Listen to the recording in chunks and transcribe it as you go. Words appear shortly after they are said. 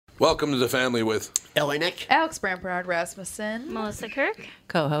Welcome to the family with Ellie Nick, Alex Bernard Rasmussen, Melissa Kirk,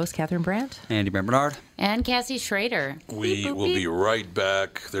 co-host Catherine Brandt, Andy Bernard, and Cassie Schrader. We will be right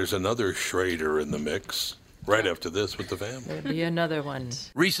back. There's another Schrader in the mix right after this with the family. There'll be another one.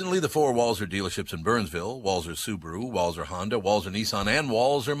 Recently, the 4 Walser dealerships in Burnsville, Walser Subaru, Walser Honda, Walser Nissan, and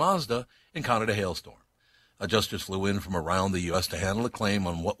Walser Mazda encountered a hailstorm. Adjusters flew in from around the U.S. to handle a claim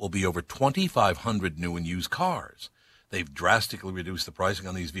on what will be over 2,500 new and used cars. They've drastically reduced the pricing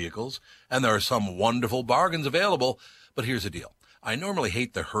on these vehicles, and there are some wonderful bargains available. But here's the deal. I normally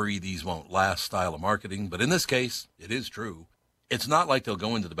hate the hurry these won't last style of marketing, but in this case, it is true. It's not like they'll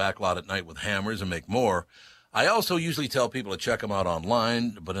go into the back lot at night with hammers and make more. I also usually tell people to check them out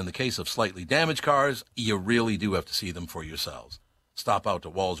online, but in the case of slightly damaged cars, you really do have to see them for yourselves. Stop out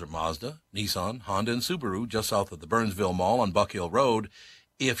to Walser Mazda, Nissan, Honda, and Subaru just south of the Burnsville Mall on Buck Hill Road.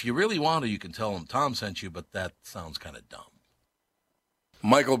 If you really want to, you can tell them Tom sent you, but that sounds kind of dumb.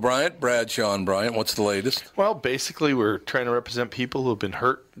 Michael Bryant, Bradshaw and Bryant, what's the latest? Well, basically, we're trying to represent people who have been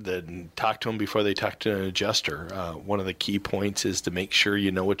hurt, then talk to them before they talk to an adjuster. One of the key points is to make sure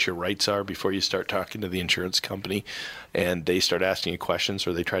you know what your rights are before you start talking to the insurance company, and they start asking you questions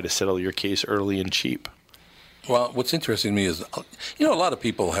or they try to settle your case early and cheap. Well, what's interesting to me is, a lot of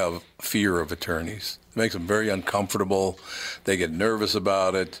people have fear of attorneys. It makes them very uncomfortable. They get nervous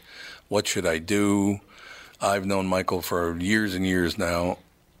about it. What should I do? I've known Michael for years and years now,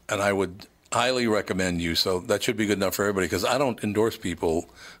 and I would highly recommend you. So that should be good enough for everybody, because I don't endorse people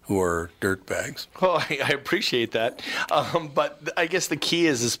who are dirtbags. Well, I appreciate that. But I guess the key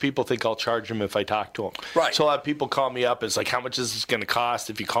is people think I'll charge them if I talk to them. Right. So a lot of people call me up. It's like, how much is this going to cost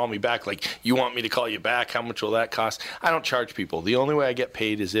if you call me back? Like, you want me to call you back? How much will that cost? I don't charge people. The only way I get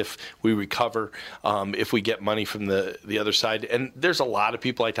paid is if we recover, if we get money from the other side. And there's a lot of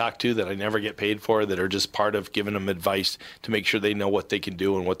people I talk to that I never get paid for that are just part of giving them advice to make sure they know what they can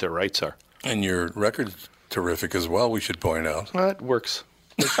do and what their rights are. And your record's terrific as well, we should point out. Well, it works.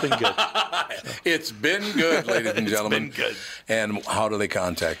 It's been good. It's been good, ladies and gentlemen. It's been good. And how do they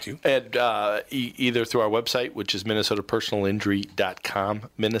contact you? And either through our website, which is minnesotapersonalinjury.com,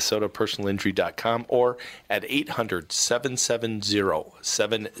 minnesotapersonalinjury.com, or at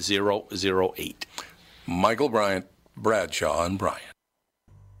 800-770-7008. Michael Bryant, Bradshaw and Bryant.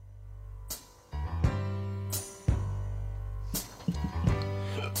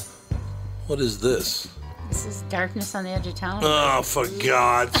 What is this? This is Darkness on the Edge of Town. Oh, for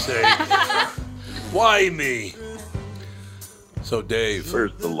God's sake. Why me? So, Dave.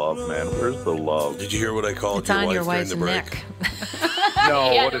 Where's the love, man? Where's the love? Did you hear what I called It's on your your wife during wife's the break? neck.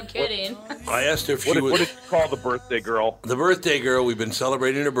 No, Yeah, what no did, kidding. I asked her if what she did, was... what did you call the birthday girl? The birthday girl, we've been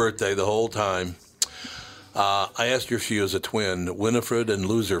celebrating her birthday the whole time. I asked her if she was a twin, Winifred and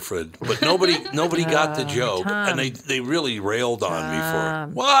Loserfred, but nobody got the joke, Tom. and they really railed on me for Tom.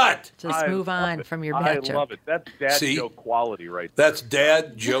 it. What? Just move on from your I bad joke. love it. That's dad See? joke quality right there. That's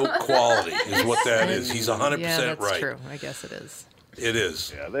dad joke quality is what that is. He's 100% Yeah, that's right. true. I guess it is. It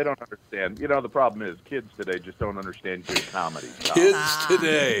is. Yeah, they don't understand. The problem is kids today just don't understand good comedy. Kids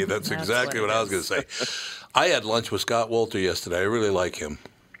today. That's That's exactly what what it I was going to say. I had lunch with Scott Wolter yesterday. I really like him.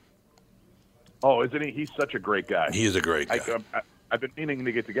 Oh, isn't he? He's such a great guy. He is a great guy. I've been meaning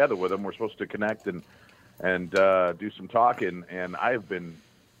to get together with him. We're supposed to connect and do some talking, and I've been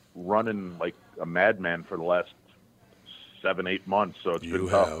running like a madman for the last 7-8 months, so it's been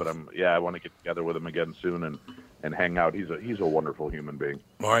tough. have. But I want to get together with him again soon and hang out. He's a wonderful human being.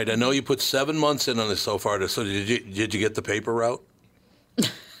 All right, I know you put 7 months in on this so far. So did you get the paper route?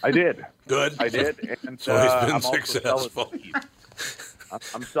 I did. Good. I did. And So he's been I'm also successful. selling seeds.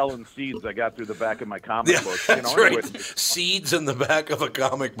 I'm selling seeds I got through the back of my comic Yeah, book. that's Anyway, right. Seeds in the back of a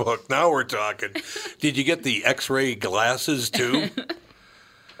comic book. Now we're talking. Did you get the X-ray glasses too?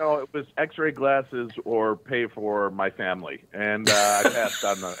 No, it was X-ray glasses or pay for my family, and I passed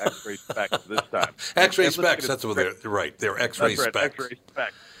on the X-ray specs this time. X-ray And specs. listen, That's what they're right. They're X-ray that's right, specs. X-ray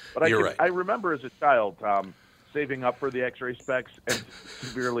specs. But You're right. I remember as a child, Tom, saving up for the X-ray specs and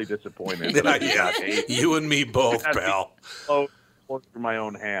severely disappointed. Yeah, you and me both, pal. Oh, through my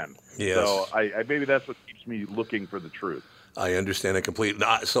own hand. Yes. So I maybe that's what keeps me looking for the truth. I understand it completely.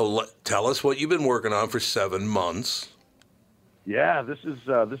 So tell us what you've been working on for 7 months. Yeah, this is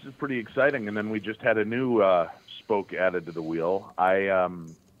pretty exciting. And then we just had a new spoke added to the wheel. I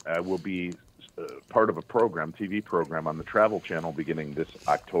will be part of a program, TV program on the Travel Channel beginning this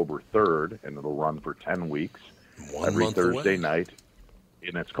October 3rd, and it'll run for 10 weeks, 1 every month Thursday away. night.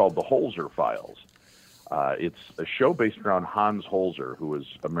 And it's called The Holzer Files. It's a show based around Hans Holzer, who is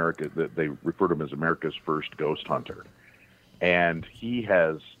they refer to him as America's first ghost hunter. And he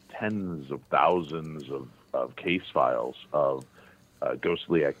has tens of thousands of case files of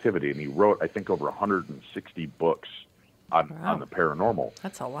ghostly activity. And he wrote, I think, over 160 books on the paranormal.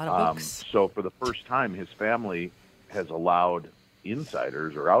 That's a lot of books. So for the first time, his family has allowed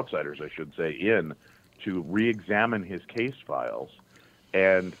insiders, or outsiders, I should say, in to re-examine his case files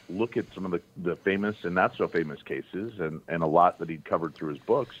and look at some of the famous and not so famous cases, and a lot that he'd covered through his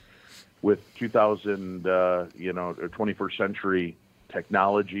books with 2000, or 21st century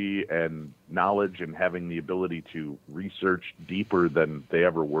technology and knowledge, and having the ability to research deeper than they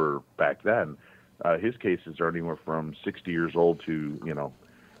ever were back then. His cases are anywhere from 60 years old to,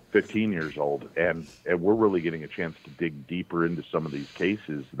 15 years old. And we're really getting a chance to dig deeper into some of these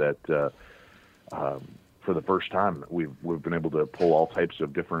cases that, for the first time, we've been able to pull all types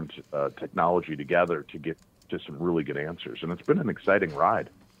of different technology together to get to some really good answers. And it's been an exciting ride.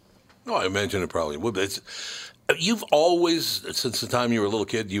 Oh, I imagine it probably would. You've always, since the time you were a little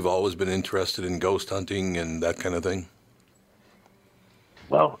kid, you've always been interested in ghost hunting and that kind of thing?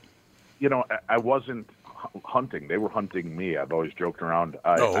 Well, I wasn't hunting. They were hunting me. I've always joked around.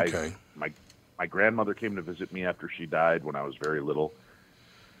 Okay. My grandmother came to visit me after she died when I was very little.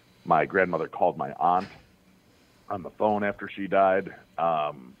 My grandmother called my aunt on the phone after she died.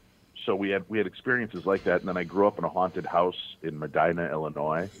 So we had experiences like that. And then I grew up in a haunted house in Medina,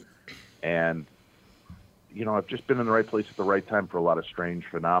 Illinois. And, I've just been in the right place at the right time for a lot of strange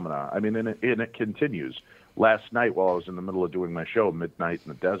phenomena. I mean, and it continues. Last night, while I was in the middle of doing my show, Midnight in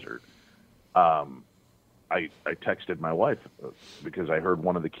the Desert, I texted my wife because I heard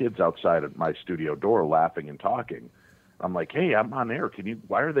one of the kids outside at my studio door laughing and talking. I'm like, hey, I'm on air.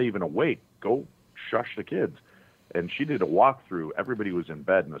 Why are they even awake? Go shush the kids. And she did a walkthrough. Everybody was in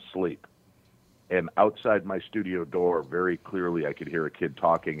bed and asleep. And outside my studio door, very clearly, I could hear a kid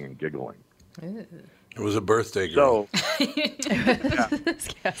talking and giggling. Ooh. It was a birthday girl. So, It's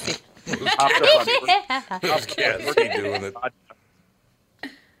Cassie. It was Cassie doing it.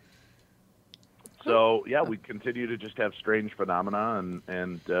 So we continue to just have strange phenomena,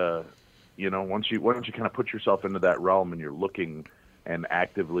 and once you kind of put yourself into that realm and you're looking and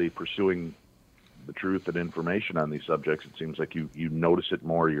actively pursuing the truth and information on these subjects, it seems like you notice it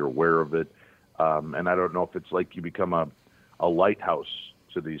more, you're aware of it, and I don't know if it's like you become a lighthouse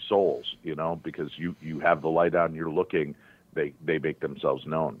to these souls, because you have the light on, you're looking, they make themselves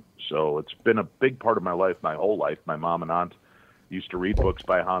known. So it's been a big part of my life, my whole life. My mom and aunt used to read books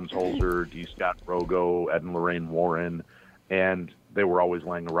by Hans Holzer, D. Scott Rogo, Ed and Lorraine Warren, and they were always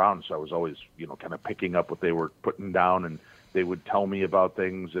laying around. So I was always, kind of picking up what they were putting down, and they would tell me about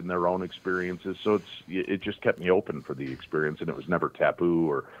things and their own experiences. So it just kept me open for the experience, and it was never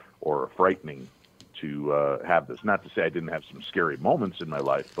taboo or frightening to have this. Not to say I didn't have some scary moments in my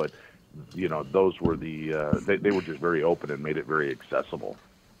life, but those were they were just very open and made it very accessible.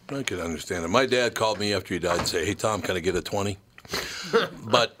 I could understand it. My dad called me after he died and said, hey, Tom, can I get a 20?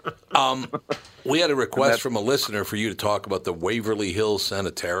 But we had a request from a listener for you to talk about the Waverly Hills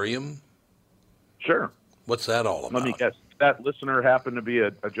Sanitarium. Sure. What's that all about? Let me guess. That listener happened to be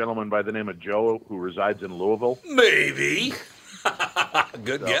a gentleman by the name of Joe who resides in Louisville? Maybe.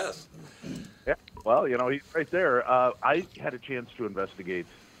 Good guess. Yeah. Well, he's right there. I had a chance to investigate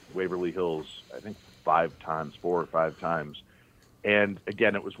Waverly Hills, I think 4 or 5 times. And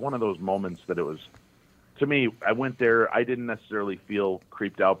again, it was one of those moments that it was, to me, I went there. I didn't necessarily feel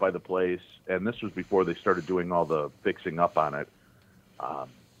creeped out by the place. And this was before they started doing all the fixing up on it.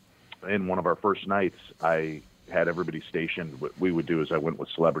 In one of our first nights, I had everybody stationed. What we would do is I went with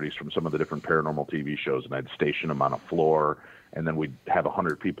celebrities from some of the different paranormal TV shows, and I'd station them on a floor. And then we'd have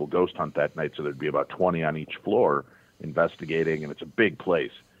 100 people ghost hunt that night. So there'd be about 20 on each floor investigating. And it's a big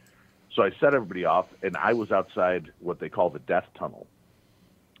place. So I set everybody off, and I was outside what they call the death tunnel.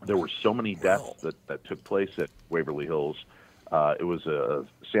 There were so many deaths that took place at Waverly Hills. It was a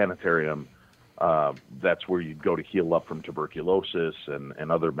sanitarium. That's where you'd go to heal up from tuberculosis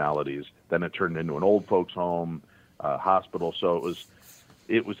and other maladies. Then it turned into an old folks home, hospital. So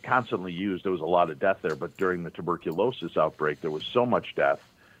it was constantly used. There was a lot of death there. But during the tuberculosis outbreak, there was so much death,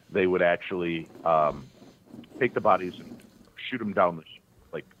 they would actually take the bodies and shoot them down this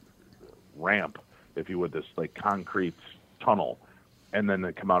ramp, if you would, this concrete tunnel, and then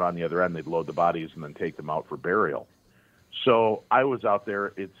they'd come out on the other end. They'd load the bodies and then take them out for burial. So I was out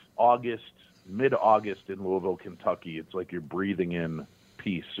there. It's mid-August in Louisville, Kentucky. It's like you're breathing in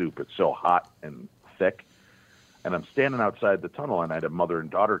pea soup. It's so hot and thick. And I'm standing outside the tunnel, and I had a mother and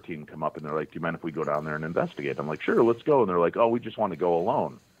daughter team come up, and they're like, do you mind if we go down there and investigate? I'm like, sure, let's go. And they're like, oh, we just want to go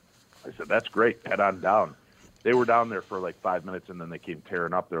alone. I said, that's great. Head on down. They were down there for 5 minutes, and then they came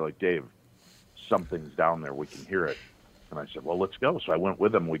tearing up. They're like, Dave, something's down there. We can hear it. And I said, well, let's go. So I went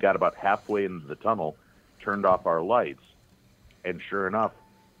with them. We got about halfway into the tunnel, turned off our lights, And sure enough,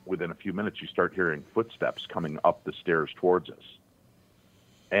 within a few minutes, you start hearing footsteps coming up the stairs towards us.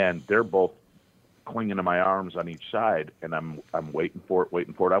 And they're both clinging to my arms on each side, and I'm waiting for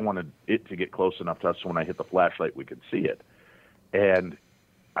it. I wanted it to get close enough to us so when I hit the flashlight, we could see it. And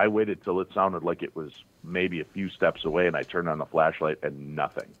I waited till it sounded like it was maybe a few steps away, and I turned on the flashlight, and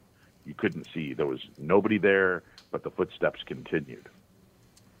nothing. You couldn't see. There was nobody there, but the footsteps continued.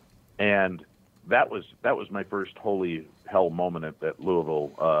 And that was my first holy hell moment at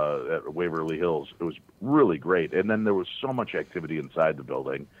Louisville, at Waverly Hills. It was really great. And then there was so much activity inside the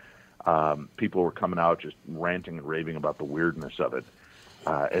building. People were coming out just ranting and raving about the weirdness of it.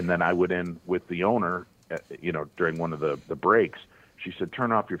 And then I went in with the owner, during one of the breaks. She said,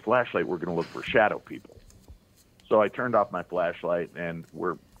 turn off your flashlight. We're going to look for shadow people. So I turned off my flashlight, and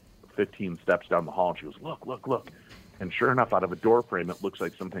we're 15 steps down the hall, and she goes, look. And sure enough, out of a door frame, it looks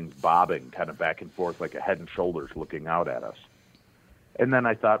like something's bobbing kind of back and forth like a head and shoulders looking out at us. And then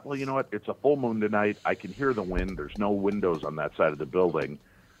I thought, well, you know what? It's a full moon tonight. I can hear the wind. There's no windows on that side of the building.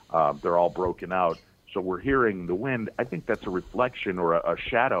 They're all broken out. So we're hearing the wind. I think that's a reflection or a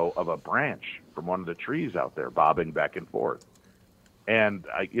shadow of a branch from one of the trees out there bobbing back and forth. And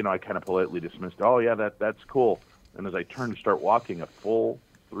I kind of politely dismissed, oh, yeah, that's cool. And as I turned to start walking, a full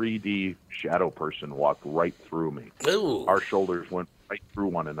 3D shadow person walked right through me. Ooh. Our shoulders went right through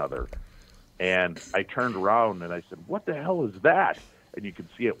one another. And I turned around and I said, what the hell is that? And you could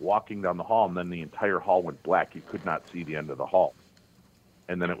see it walking down the hall, and then the entire hall went black. You could not see the end of the hall.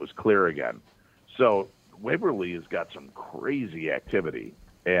 And then it was clear again. So Waverly has got some crazy activity.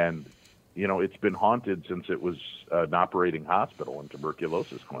 And, it's been haunted since it was an operating hospital and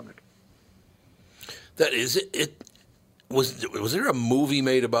tuberculosis clinic. That is it. Was there a movie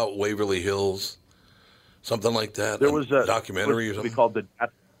made about Waverly Hills? Something like that? There was a documentary or something?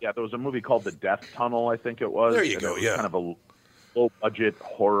 There was a movie called The Death Tunnel, I think it was. There you go, yeah. Kind of a low-budget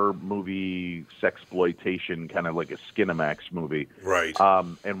horror movie, sexploitation, kind of like a Skinamax movie. Right.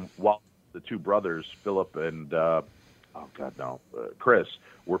 And while the two brothers, Philip and, Chris,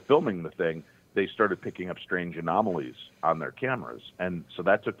 were filming the thing, they started picking up strange anomalies on their cameras. And so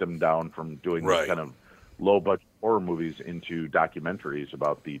that took them down from doing Right. these kind of low-budget horror movies into documentaries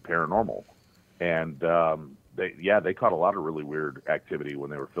about the paranormal. And they caught a lot of really weird activity when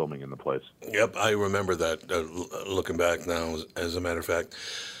they were filming in the place. Yep, I remember that, looking back now, as a matter of fact.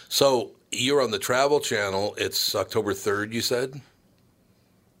 So you're on the Travel Channel. It's October 3rd, you said?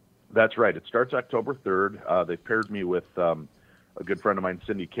 That's right. It starts October 3rd. They paired me with a good friend of mine,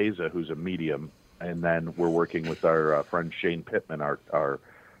 Cindy Keza, who's a medium. And then we're working with our friend Shane Pittman, our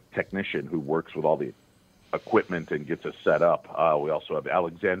technician who works with all the equipment and gets us set up. We also have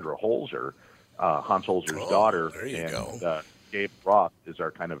Alexandra Holzer, Hans Holzer's daughter. There you and go. Gabe Roth is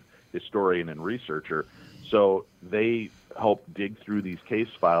our kind of historian and researcher. So they help dig through these case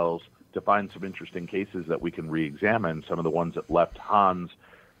files to find some interesting cases that we can re-examine, some of the ones that left Hans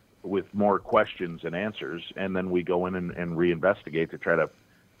with more questions and answers, and then we go in and reinvestigate to try to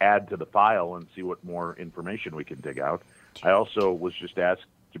add to the file and see what more information we can dig out. I also was just asked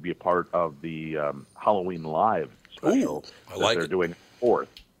to be a part of the Halloween Live special that they're doing 4th.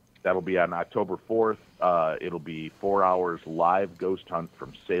 That'll be on October 4th. It'll be 4 hours live ghost hunt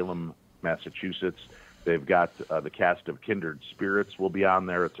from Salem, Massachusetts. They've got the cast of Kindred Spirits will be on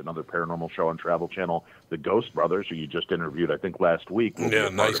there. It's another paranormal show on Travel Channel. The Ghost Brothers, who you just interviewed, I think, last week. Yeah,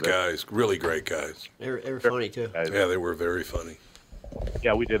 nice guys. Really great guys. They were funny, too. Yeah, they were very funny.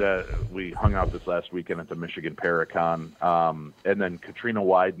 Yeah, we hung out this last weekend at the Michigan Paracon. And then Katrina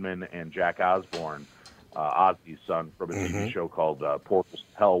Weidman and Jack Osborne, Ozzy's son, from a TV show called Portals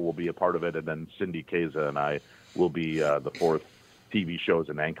to Hell, will be a part of it. And then Cindy Keza and I will be the 4th TV show as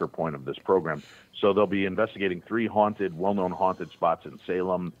an anchor point of this program. So they'll be investigating 3 well-known haunted spots in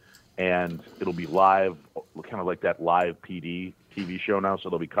Salem, and it'll be live, kind of like that live PD TV show now. So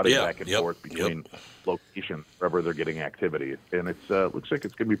they'll be cutting back and forth between locations wherever they're getting activity. And it looks like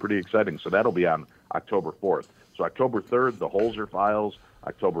it's going to be pretty exciting. So that'll be on October 4th. So October 3rd, the Holzer Files.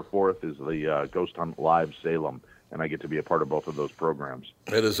 October 4th is the Ghost Hunt Live Salem. And I get to be a part of both of those programs.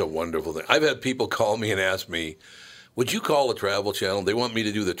 It is a wonderful thing. I've had people call me and ask me, would you call the Travel Channel? They want me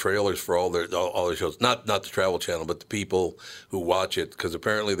to do the trailers for all their shows. Not the Travel Channel, but the people who watch it, because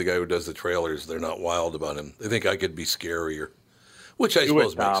apparently the guy who does the trailers, they're not wild about him. They think I could be scarier, which I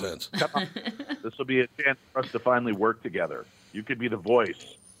suppose makes sense. Come on. This will be a chance for us to finally work together. You could be the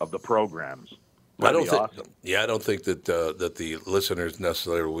voice of the programs. That'd be awesome. Yeah, I don't think that the listeners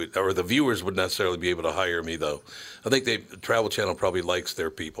necessarily or the viewers would necessarily be able to hire me, though. I think the Travel Channel probably likes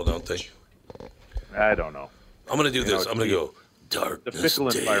their people, don't they? I don't know. I'm going to do this. I'm going to go, Darkness the fickle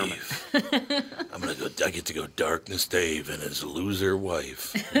Dave. environment. I get to go Darkness Dave and his loser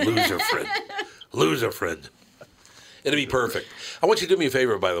wife. Loser friend. Loser friend. It'll be perfect. I want you to do me a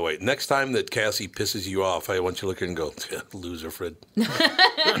favor, by the way. Next time that Cassie pisses you off, I want you to look at her and go, loser friend.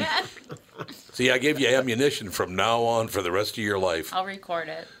 See, I gave you ammunition from now on for the rest of your life. I'll record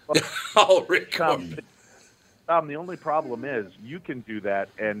it. I'll record. Tom, the only problem is you can do that,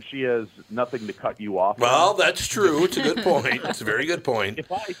 and she has nothing to cut you off. Well, on. that's true. It's a good point. It's a very good point.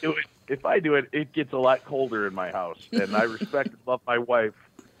 If I do it, it gets a lot colder in my house, and I respect and love my wife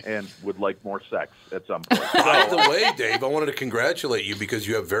and would like more sex at some point. By the way, Dave, I wanted to congratulate you because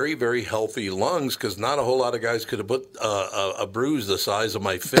you have very, very healthy lungs, because not a whole lot of guys could have put a bruise the size of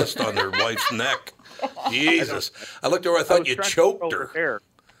my fist on their wife's neck. Jesus. I looked over, I thought you choked her. Hair.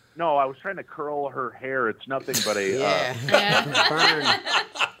 No, I was trying to curl her hair. It's nothing but a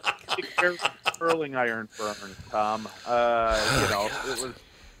curling iron burn, Tom. It was.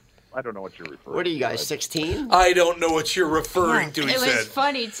 I don't know what you're referring to. What are you guys, 16? I don't know what you're referring to, he It said. was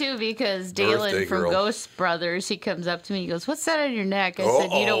funny, too, because Birthday Dalen from girl. Ghost Brothers, he comes up to me, he goes, what's that on your neck? I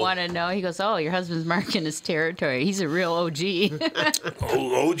said, you don't want to know. He goes, oh, your husband's marking his territory. He's a real OG.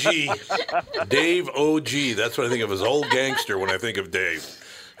 Oh, OG. Dave OG. That's what I think of as old gangster when I think of Dave.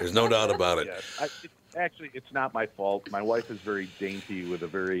 There's no doubt about it. Yeah, actually, it's not my fault. My wife is very dainty with a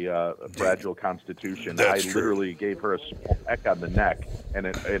very fragile constitution. That's I true. literally gave her a small peck on the neck, and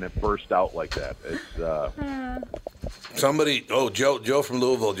it burst out like that. It's Somebody, Joe from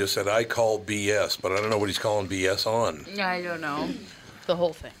Louisville just said, I call BS, but I don't know what he's calling BS on. I don't know. The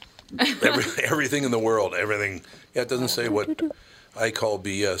whole thing. Everything in the world, everything. Yeah, it doesn't say what I call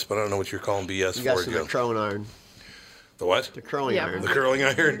BS, but I don't know what you're calling BS You got for, some Joe. curling iron. The what? The curling iron. The curling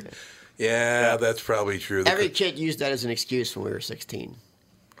iron? Yeah, that's probably true. Every kid used that as an excuse when we were 16.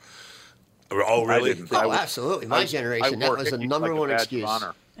 Oh, really? I didn't. Oh, absolutely. My generation, that wore was the hickeys number like a one badge of excuse.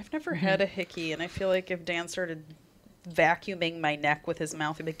 honor. I've never had a hickey, and I feel like if Dan started vacuuming my neck with his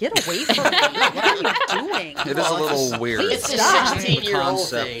mouth, he'd be like, get away from me. What are you doing? It is a little weird. It's a Stop. 16-year-old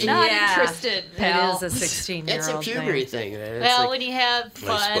Concept. thing. Not Yeah. interested, pal. It is a 16-year-old It's a puberty thing. It's Well, like- when you have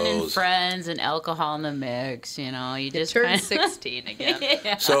fun and suppose. friends and alcohol in the mix, you just Turned kind 16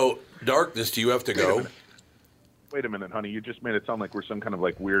 again. So, Darkness, do you have to go? Wait a minute, honey. You just made it sound like we're some kind of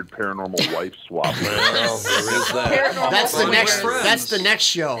like weird paranormal wife swap. Well, there is that. That's the next. friends. That's the next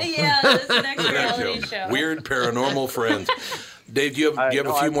show. Yeah, that's the next reality show. Weird paranormal friends. Dave, do you have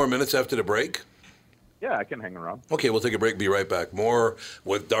a few more minutes after the break? Yeah, I can hang around. Okay, we'll take a break. Be right back. More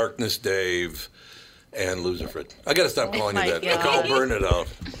with Darkness Dave and Loserfred. I got to stop calling you my that. God. I'll burn it out.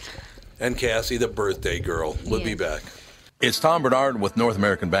 And Cassie, the birthday girl. We'll be back. It's Tom Bernard with North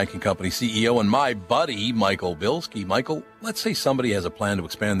American Banking Company CEO and my buddy, Michael Bilski. Michael, let's say somebody has a plan to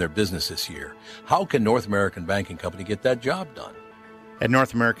expand their business this year. How can North American Banking Company get that job done? At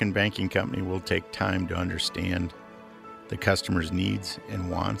North American Banking Company, we'll take time to understand the customer's needs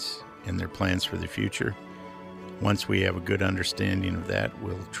and wants and their plans for the future. Once we have a good understanding of that,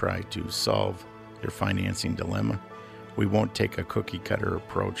 we'll try to solve their financing dilemma. We won't take a cookie-cutter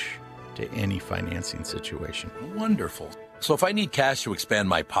approach to any financing situation. Wonderful. So if I need cash to expand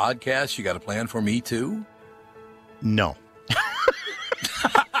my podcast, you got a plan for me too? No.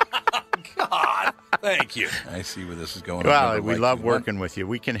 God, thank you. I see where this is going. I've Well, never we liked love you. working with you.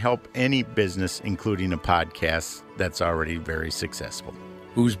 We can help any business, including a podcast, that's already very successful.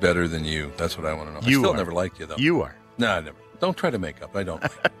 Who's better than you? That's what I want to know. You I still are. never liked you, though. You are. No, I never. Don't try to make up. I don't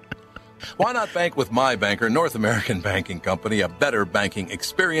like it. Why not bank with my banker, North American Banking Company, a better banking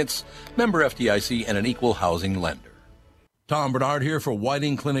experience, member FDIC, and an equal housing lender. Tom Bernard here for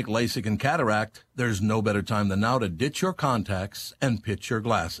Whiting Clinic LASIK and Cataract. There's no better time than now to ditch your contacts and pitch your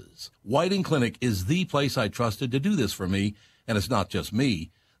glasses. Whiting Clinic is the place I trusted to do this for me, and it's not just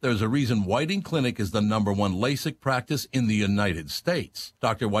me. There's a reason Whiting Clinic is the #1 LASIK practice in the United States.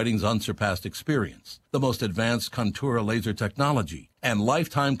 Dr. Whiting's unsurpassed experience, the most advanced Contura laser technology, and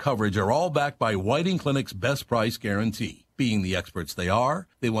lifetime coverage are all backed by Whiting Clinic's best price guarantee. Being the experts they are,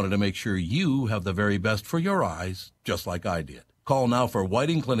 they wanted to make sure you have the very best for your eyes, just like I did. Call now for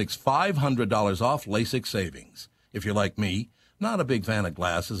Whiting Clinic's $500 off LASIK savings. If you're like me, not a big fan of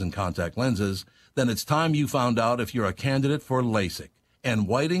glasses and contact lenses, then it's time you found out if you're a candidate for LASIK. And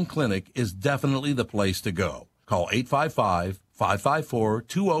Whiting Clinic is definitely the place to go. Call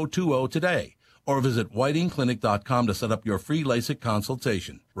 855-554-2020 today or visit whitingclinic.com to set up your free LASIK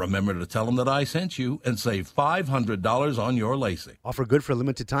consultation. Remember to tell them that I sent you and save $500 on your LASIK. Offer good for a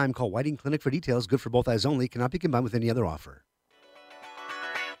limited time. Call Whiting Clinic for details. Good for both eyes only. Cannot be combined with any other offer.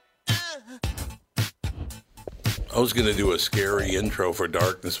 I was going to do a scary intro for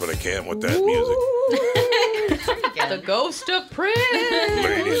Darkness, but I can't with that music. The ghost of Prince.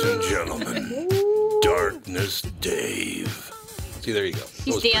 Ladies and gentlemen, Darkness Dave. See, there you go.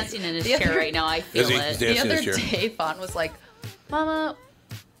 He's dancing in his chair right now. I feel Is he? it. He's The dancing in other his chair. day, Fawn was like, Mama,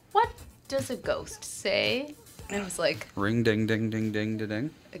 what does a ghost say? And I was like, Ring, ding, ding, ding, ding, ding, ding.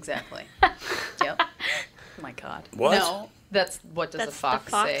 exactly. Yep. Oh my God. What? No, that's what does That's a the fox,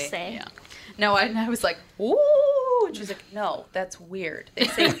 fox say. Yeah. No, and I was like, ooh. And she was like, no, that's weird. They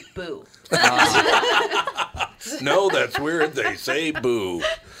say boo. No, that's weird. They say boo.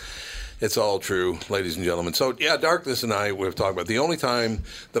 It's all true, ladies and gentlemen. So, yeah, Darkness and I, we've talked about the only time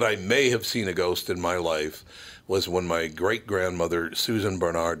that I may have seen a ghost in my life was when my great-grandmother, Susan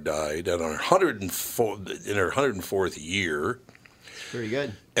Bernard, died in her 104th year. Pretty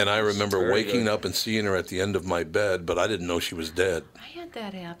good. And I remember Very waking good. up and seeing her at the end of my bed, but I didn't know she was dead. I had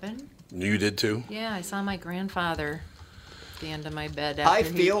that happen. You did too? Yeah, I saw my grandfather at the end of my bed. I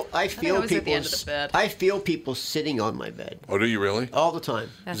after feel I was at the people. end of the bed. I feel people sitting on my bed Oh, do you really? all the time.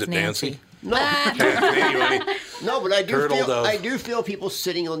 That's Is it Nancy. Nancy? No, Anyway, no, but I do Turtle feel dove. I do feel people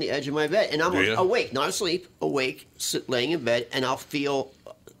sitting on the edge of my bed, and I'm Do you? awake, not asleep, awake, laying in bed, and I'll feel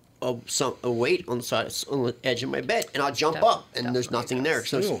a weight on the edge of my bed, and I'll jump up, and there's nothing there.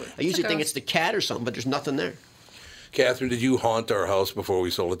 So Really? I usually think it's the cat or something, but there's nothing there. Catherine, did you haunt our house before we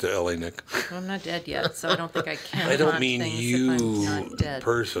sold it to L.A., Nick? Well, I'm not dead yet, so I don't think I can. I don't haunt mean things you if I'm not dead.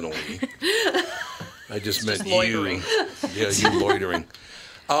 personally. I just meant loitering. you. Yeah, you loitering.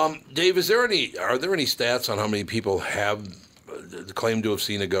 Dave, are there any stats on how many people have claimed to have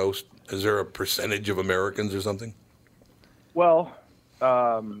seen a ghost? Is there a percentage of Americans or something? Well,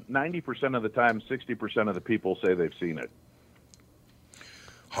 90% of the time, 60% of the people say they've seen it.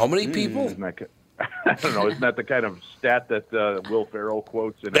 How many people? Isn't that, I don't know. Isn't that the kind of stat that Will Ferrell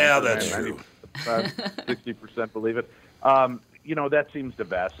quotes? In Yeah, Anchorman? that's true. 60% believe it. That seems to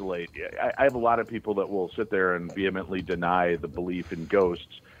vacillate. I have a lot of people that will sit there and vehemently deny the belief in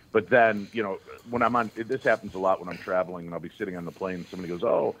ghosts. But then, when I'm on, this happens a lot when I'm traveling, and I'll be sitting on the plane, and somebody goes,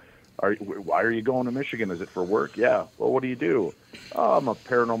 "Oh, why are you going to Michigan? Is it for work?" "Yeah." "Well, what do you do?" "Oh, I'm a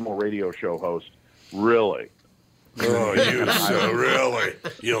paranormal radio show host." "Really?" Oh, you so really?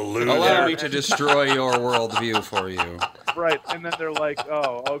 You loser. Allow me to destroy your worldview for you. Right, and then they're like,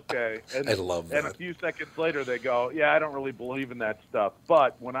 "Oh, okay." And, I love And that. a few seconds later, they go, "Yeah, I don't really believe in that stuff."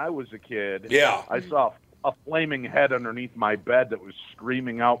 But when I was a kid, Yeah. I saw a flaming head underneath my bed that was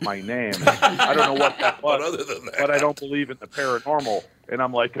screaming out my name. I don't know what that was, But other than that, but I don't believe in the paranormal. And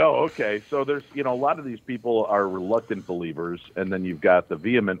I'm like, oh, okay. So there's, a lot of these people are reluctant believers, and then you've got the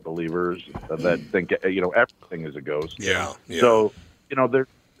vehement believers that think, everything is a ghost. Yeah. So,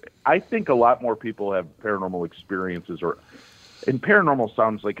 I think a lot more people have paranormal experiences, and paranormal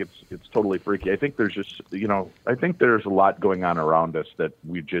sounds like it's totally freaky. I think there's just, I think there's a lot going on around us that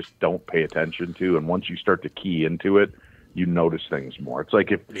we just don't pay attention to. And once you start to key into it, you notice things more. It's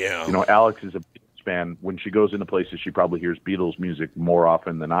like if, Alex is a Beatles fan, when she goes into places, she probably hears Beatles music more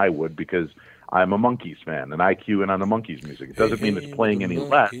often than I would because I'm a Monkees fan and I cue in on the Monkees music. It doesn't mean it's playing any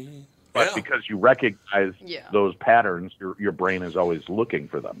less, but because you recognize those patterns, your brain is always looking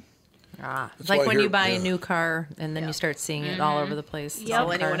for them. It's like when you buy a new car and then you start seeing it all over the place.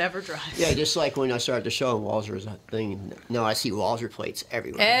 All anyone ever drives. Yeah, just like when I started the show and Walzer's thing. Now I see Walzer plates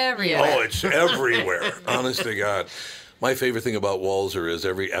everywhere. Everywhere. Oh, it's everywhere. Honest to God. My favorite thing about Walzer is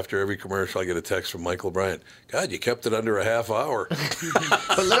after every commercial, I get a text from Michael Bryant. God, you kept it under a half hour.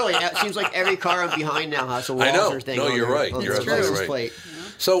 But literally, it seems like every car I'm behind now has a I know. Walzer thing. No, on you're their- right. on You're their absolutely license right. plate.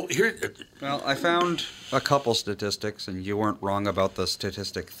 So here, Well, I found a couple statistics, and you weren't wrong about the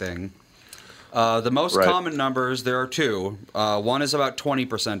statistic thing. The most common numbers, there are two. One is about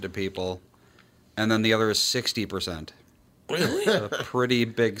 20% of people, and then the other is 60%. really? A pretty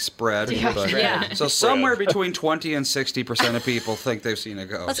big spread. But, Yeah. So somewhere between 20 and 60% of people think they've seen a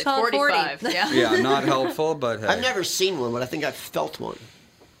ghost. Let's call it 40. 45. Yeah. Yeah, not helpful, but hey. I've never seen one, but I think I've felt one.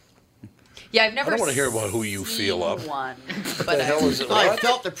 Yeah, I've never. I don't want to hear about who you feel up. One, What but the hell is it? I What?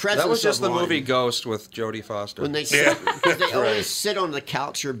 felt the presence That was just of the one. movie Ghost with Jodie Foster. When they sit, because they always sit on the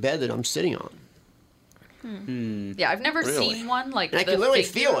couch or bed that I'm sitting on. Yeah, I've never Really? seen one like And I the can literally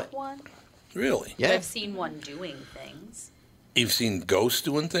figure feel of it. One. Really? Yeah. I've seen one doing things, You've seen ghosts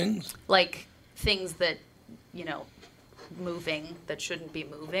doing things? like things that moving that shouldn't be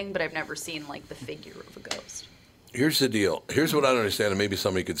moving, but I've never seen like the figure of a ghost. Here's the deal. Here's what I don't understand, and maybe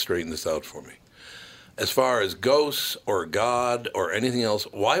somebody could straighten this out for me. As far as ghosts or God or anything else,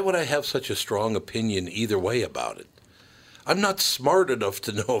 why would I have such a strong opinion either way about it? I'm not smart enough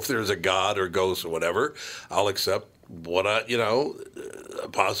to know if there's a God or ghost or whatever. I'll accept what a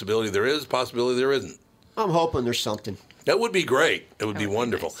possibility there is, possibility there isn't. I'm hoping there's something. That would be great. It would be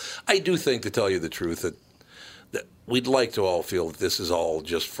wonderful. I do think, to tell you the truth, that we'd like to all feel that this is all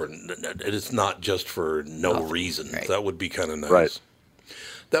just for, it's not just for no reason. Right. That would be kind of nice. Right.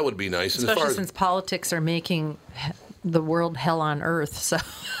 That would be nice. Especially and as far since politics are making the world hell on earth, so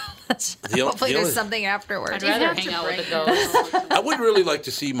hopefully there's something afterwards. I'd rather hang out with a ghost. I would really like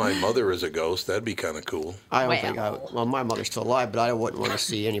to see my mother as a ghost. That'd be kind of cool. I don't think well, my mother's still alive, but I wouldn't want to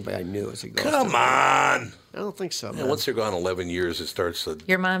see anybody I knew as a ghost. Come on. I don't think so. Yeah, once they're gone 11 years, it starts to...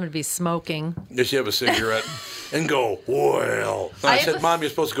 Your mom would be smoking. Does she have a cigarette and go, well? I said, Mom, you're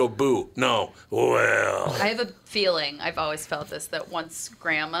supposed to go, boo. No, well. I have a feeling, I've always felt this, that once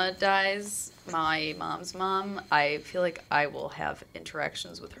Grandma dies, my mom's mom, I feel like I will have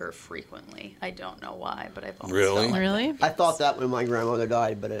interactions with her frequently. I don't know why, but I've always felt like Really? I thought that when my grandmother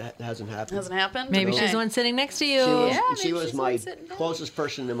died, but it hasn't happened. Hasn't happened? Maybe Okay. she's the one sitting next to you. She was my closest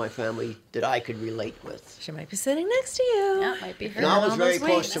person in my family that I could relate with. She might be sitting next to you. Yeah, it might be her. And I was all very those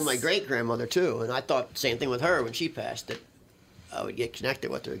close to wings. my great grandmother too, and I thought the same thing with her when she passed, that I would get connected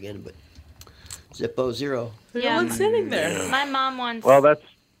with her again, but Zippo zero. Yeah. No one's sitting there. My mom once. Well,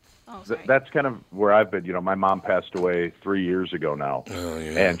 Oh, sorry. that's kind of where I've been. You know, my mom passed away 3 years ago now,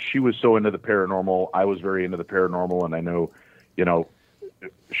 and she was so into the paranormal. I was very into the paranormal, and I know, you know,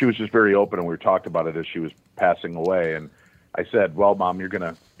 she was just very open, and we talked about it as she was passing away. And I said, "Well, Mom, you're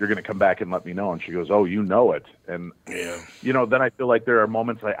gonna come back and let me know." And she goes, "Oh, you know it." And you know, then I feel like there are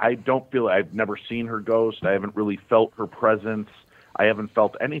moments I don't feel I've never seen her ghost. I haven't really felt her presence. I haven't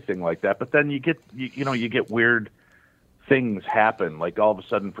felt anything like that. But then you get weird things happen. Like all of a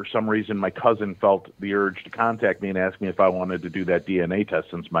sudden, for some reason, my cousin felt the urge to contact me and ask me if I wanted to do that DNA test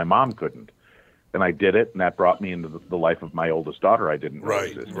since my mom couldn't. And I did it, and that brought me into the life of my oldest daughter I didn't know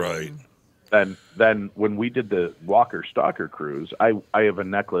existed. Right. Then when we did the Walker Stalker cruise, I have a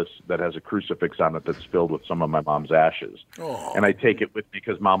necklace that has a crucifix on it that's filled with some of my mom's ashes. Aww. And I take it with me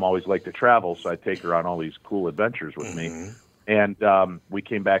because Mom always liked to travel, so I take her on all these cool adventures with me. And we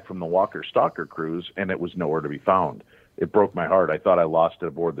came back from the Walker Stalker cruise, and it was nowhere to be found. It broke my heart. I thought I lost it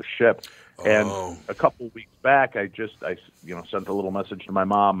aboard the ship. And a couple of weeks back, I sent a little message to my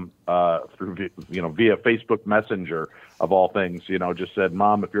mom through via Facebook Messenger of all things. Just said,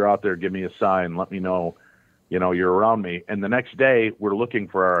 "Mom, if you're out there, give me a sign. Let me know, you're around me." And the next day, we're looking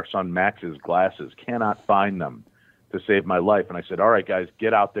for our son Max's glasses. Cannot find them to save my life. And I said, "All right, guys,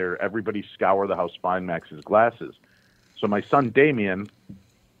 get out there. Everybody scour the house, find Max's glasses." So my son Damien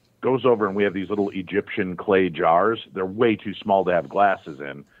goes over, and we have these little Egyptian clay jars. They're way too small to have glasses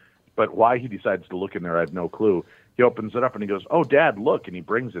in. But why he decides to look in there, I have no clue. He opens it up, and he goes, "Oh, Dad, look." And he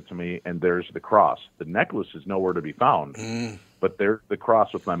brings it to me, and there's the cross. The necklace is nowhere to be found. But there's the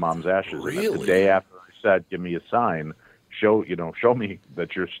cross with my mom's ashes. Really? And the day after I said, "Give me a sign, show me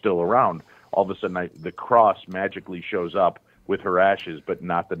that you're still around," all of a sudden the cross magically shows up with her ashes, but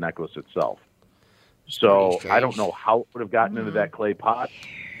not the necklace itself. So I don't know how it would have gotten into that clay pot.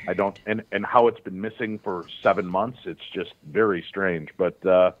 I don't, and how it's been missing for 7 months. It's just very strange. But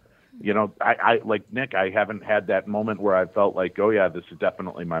I like Nick. I haven't had that moment where I felt like, oh yeah, this is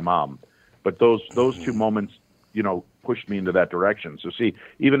definitely my mom. But those two moments, pushed me into that direction. So see,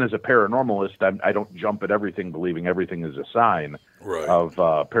 even as a paranormalist, I don't jump at everything, believing everything is a sign of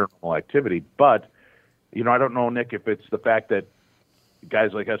paranormal activity. But I don't know, Nick, if it's the fact that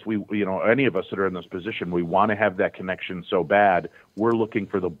guys like us, we any of us that are in this position, we want to have that connection so bad. We're looking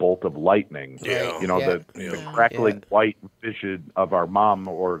for the bolt of lightning. The crackling white vision of our mom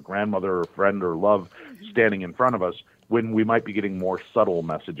or grandmother or friend or love standing in front of us, when we might be getting more subtle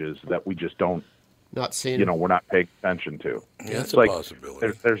messages that we just don't not seeing. We're not paying attention to. Yeah, that's it's a like,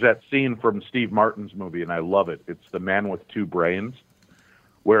 possibility. There's that scene from Steve Martin's movie, and I love it. It's The Man with Two Brains,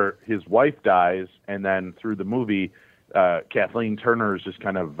 where his wife dies, and then through the movie, Kathleen Turner is this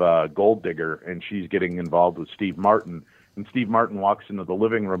kind of gold digger, and she's getting involved with Steve Martin. And Steve Martin walks into the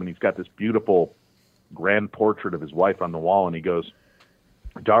living room, and he's got this beautiful grand portrait of his wife on the wall, and he goes,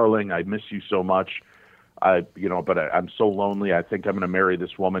 "Darling, I miss you so much. But I'm so lonely. I think I'm going to marry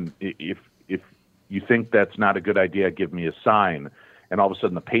this woman. If you think that's not a good idea, give me a sign." And all of a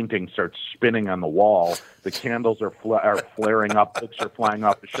sudden, the painting starts spinning on the wall. The candles are flaring up. Books are flying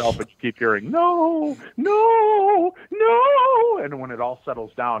off the shelf. And you keep hearing, "No, no, no." And when it all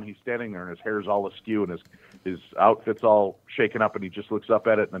settles down, he's standing there, and his hair's all askew, and his outfit's all shaken up, and he just looks up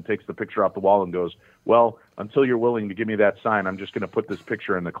at it and then takes the picture off the wall and goes, "Well, until you're willing to give me that sign, I'm just going to put this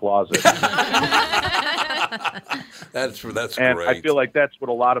picture in the closet." That's and great. I feel like that's what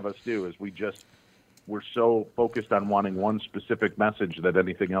a lot of us do, is we're so focused on wanting one specific message that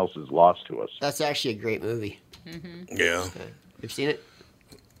anything else is lost to us. That's actually a great movie. Yeah. Okay. You've seen it?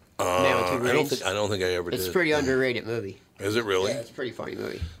 Man with Two I Brains. don't think I ever did. It's a pretty underrated movie. Is it really? Yeah, it's a pretty funny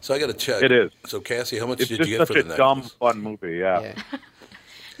movie. So I got to check. It is. So Cassie, how much It's did just you get for such the a dumb, necklace? fun movie. Yeah.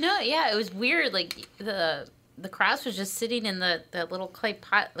 No, yeah, it was weird. Like the cross was just sitting in that little clay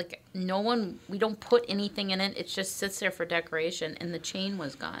pot. Like we don't put anything in it. It just sits there for decoration, and the chain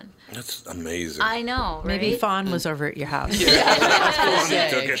was gone. That's amazing. I know, right? Maybe Fawn was over at your house. Because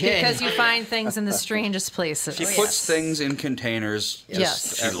you find things in the strangest places. She puts things in containers.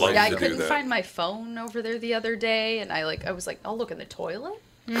 Yes. She loves Yeah, I to do couldn't that. find my phone over there the other day, and I was like, I'll look in the toilet.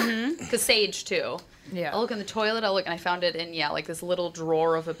 Because Sage too. Yeah. I'll look in the toilet. I'll look, and I found it in like this little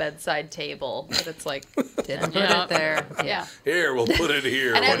drawer of a bedside table. But it's like Didn't put it there. yeah. Here, we'll put it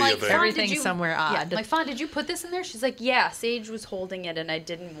here. And What I'm do you like, think? Fawn, Everything's did you, somewhere Yeah, odd. like, Fawn, did you put this in there? She's like, yeah, Sage was holding it, and I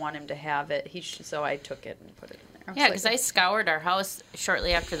didn't want him to have it. So I took it and put it in there. Yeah, because I scoured our house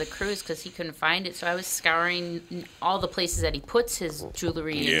shortly after the cruise because he couldn't find it. So I was scouring all the places that he puts his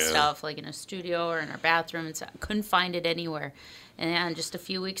jewelry Yeah. and stuff, like in a studio or in our bathroom, and so I couldn't find it anywhere. And just a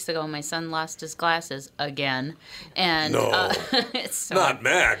few weeks ago, my son lost his glasses again, and No. so, Not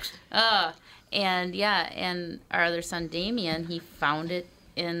Max. and our other son Damien, he found it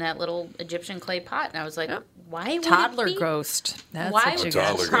in that little Egyptian clay pot, and I was like, why would Toddler it be? ghost. That's Why what you would got.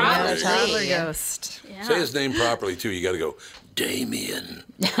 Toddler Probably. ghost. Toddler Yeah. ghost. Yeah. Say his name properly too. You got to go, Damien.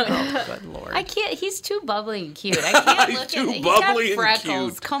 Good Lord. I can't. He's too bubbly and cute. I can't He's look too at. He's bubbly and got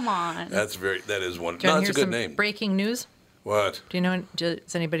freckles. cute. Come on. That is one. Do you No, want it's to a hear good some name. breaking news? What? Do you know?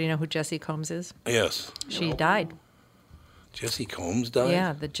 Does anybody know who Jessie Combs is? Yes. She died. Jesse Combs died.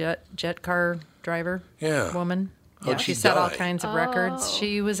 Yeah, the jet car driver. Yeah. Woman. How'd Yeah, she set all die? kinds of records. Oh.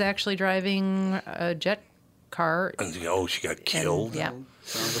 She was actually driving a jet car. And, she got killed. Yeah.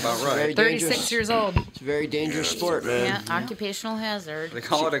 Sounds about Very right. 36 dangerous. years old. It's a very dangerous sport, man. Yeah, occupational hazard. They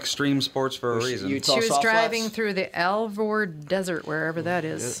call it extreme sports for a reason. Utah She was soft driving flats. through the Alvord Desert, wherever that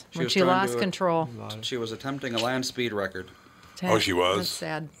is, when was she trying lost to- control. She was attempting a land speed record. Oh, she was? That's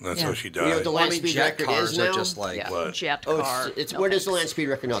sad. That's Yeah. how she You know what died. the How land many speed jet record cars is are now? just like Yeah. What? Jet Oh, car. it's No what is the thanks. land speed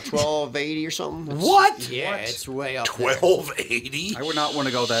record now? 1280 or something? What? Yeah, it's way up. there. 1280? I would not want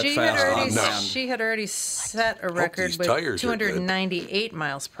to go that She fast had, on already, land. she had already set a record these with tires are good. 298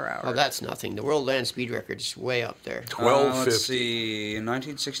 miles per hour. Oh, that's nothing. The world land speed record is way up there. 1250. Let's see. In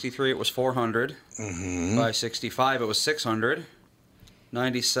 1963, it was 400. Mm-hmm. By 65, it was 600.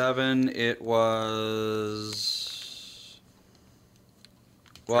 97, it was.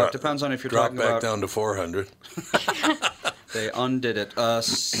 Well, it depends on if you're Drop talking back about. down to 400. They undid it.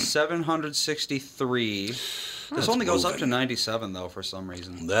 763. This only goes up to 97 though, for some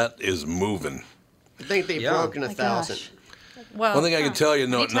reason. That is moving. I think they've Yeah. broken Oh 1,000. gosh. Well, One thing I can tell you,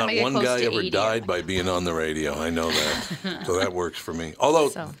 Anytime not I get one close guy to ever 80, died by being on the radio. I know that. So that works for me. Although,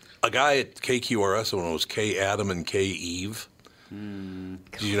 So. a guy at KQRS, when it was K Adam and K Eve.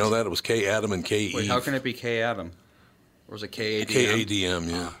 Did you know that? It was K Adam and K Wait, Eve. how can it be K Adam? Or was it KADM? KADM,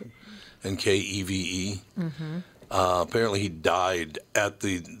 yeah. And KEVE. Mm-hmm. Apparently he died at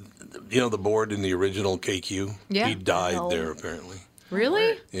the board in the original KQ. Yeah. He died there, apparently.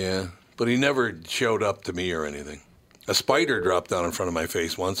 really? Yeah. But he never showed up to me or anything. A spider dropped down in front of my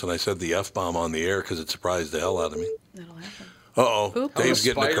face once, and I said the F-bomb on the air because it surprised the hell out of me. That'll happen. Uh-oh. Poop. How Dave's does a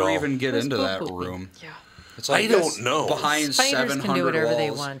getting a spider call. even get Who's into that poop-pooping? room? Yeah. It's like I this don't know. Behind Spiders 700 can do whatever they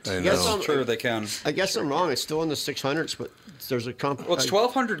walls. want. I Yes, know. I'm- Sure, they can. I guess I'm wrong. It's still in the 600s, but there's a comp. Well, it's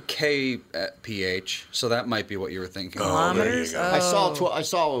 1200 kph, so that might be what you were thinking. Oh, there you Kilometers? go. I saw Oh. I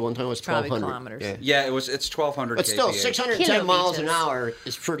saw it one time. It was Probably 1,200 kilometers. Yeah. Yeah, it's 1200 But still, kph. 610 miles an Kilometers. hour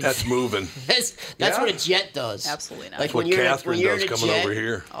is pretty. That's moving. That's Yeah. what a jet does. Absolutely not. Like That's what when you're Catherine when you're does in a coming jet, over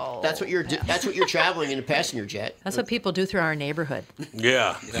here. Oh, That's what you're traveling in a passenger jet. That's what people do through our neighborhood.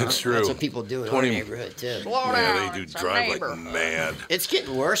 Yeah, it's true. That's what people do in 20 our neighborhood too. Yeah, they do It's our drive neighbor. like mad. It's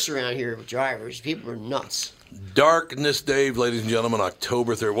getting worse around here with drivers. People are nuts. Darkness Dave, ladies and gentlemen,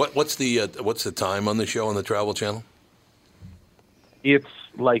 October 3rd. What's the time on the show on the Travel Channel? It's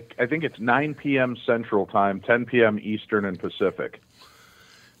like, I think it's 9 p.m. Central Time, 10 p.m. Eastern and Pacific.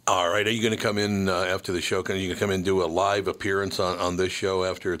 All right. Are you going to come in after the show? Are you going to come in and do a live appearance on this show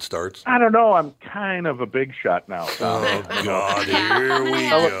after it starts? I don't know. I'm kind of a big shot now. Oh, God. Here we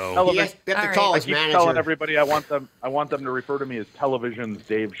go. You have to All call I his keep manager. telling everybody I want them to refer to me as television's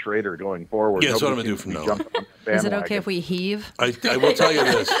Dave Schrader going forward. Yeah, that's what I'm Nobody gonna do seems from to now be jumping on the Is it bandwagon. okay if we heave? I will tell you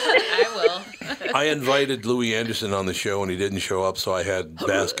this. I will. I invited Louis Anderson on the show, and he didn't show up, so I had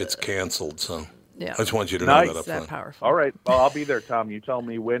baskets canceled. So Yeah. I just want you to know Nice. that up It's that front. powerful. All right. Well, I'll be there, Tom. You tell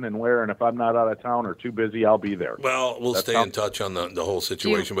me when and where, and if I'm not out of town or too busy, I'll be there. Well, we'll That stay sounds- in touch on the whole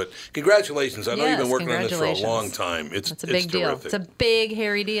situation. But congratulations. I know you've been Yes, working on this for a long congratulations. time. It's It's a big deal. terrific. It's a big,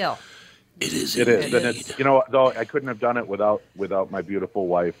 hairy deal. It is. It is, and it's though I couldn't have done it without my beautiful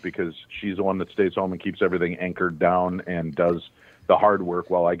wife, because she's the one that stays home and keeps everything anchored down and does the hard work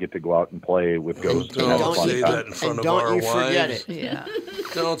while I get to go out and play with ghosts. And don't say that in front of our wives. Yeah.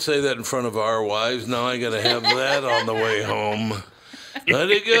 Don't say that in front of our wives. Now I got to have that on the way home. Let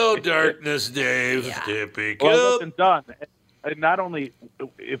it go, darkness, Dave. Yeah. Typical. Well, it's done. And not only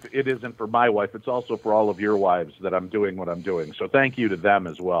if it isn't for my wife, it's also for all of your wives that I'm doing what I'm doing. So thank you to them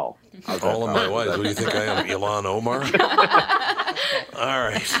as well. All of my wives. What do you think I am, Ilhan Omar? All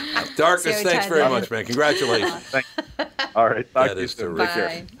right. Darkness, thanks very much, man. Congratulations. Thanks. All right. That is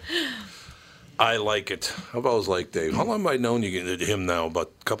terrific. I like it. I've always liked Dave. How long have I known him now?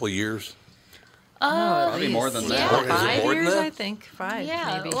 About a couple of years? Probably more than that. Yeah, 5 more than years, that? I think. 5,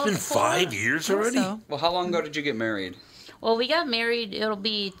 maybe. It's been 5 years already? So. Well, how long ago did you get married? Well, we got married. It'll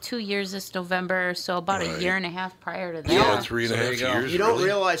be 2 years this November, so about a year and a half prior to that. Yeah, 3.5 years. You don't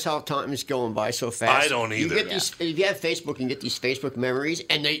realize how time is going by so fast. I don't either. You get these, if you have Facebook, you can get these Facebook memories,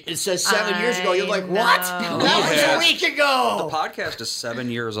 and it says 7 years ago. You're like, what? That was a week ago. The podcast is 7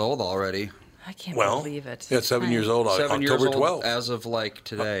 years old already. I can't believe it. Yeah, 7 years old. 7 years October old 12th. as of like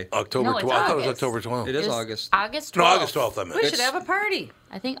today. October 12th. I thought it was August. October 12th. It is August. August 12th. No, August 12th, I meant. We should have a party.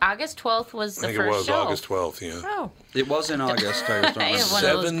 I think August 12th was the I think first it was show. August 12th, yeah. Oh. It was in August. I was I have one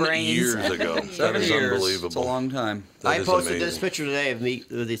of those 7 brains. years ago. That 7 is years. unbelievable. It's a long time. I is posted amazing. this picture today of me.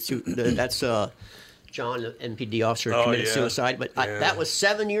 That's John, the NPD officer, committed yeah. suicide. But Yeah. that was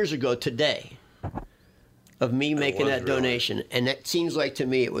 7 years ago today of me making was that really. donation, and it seems like to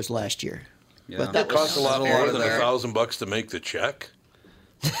me it was last year. Yeah. But that It cost a lot There's a more lot than there. $1,000 to make the check.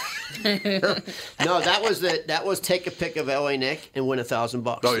 No, that was take a pic of LA Nick and win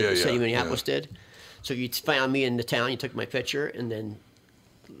 $1,000. Oh, yeah, The city yeah, of Minneapolis did. So you found me in the town, you took my picture, and then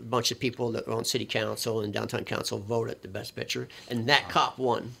a bunch of people that were on city council and downtown council voted the best picture, and that cop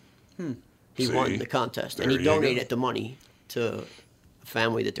won. He See? won the contest, and There he you go. donated the money to a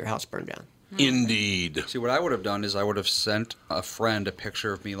family that their house burned down. Indeed. See, what I would have done is I would have sent a friend a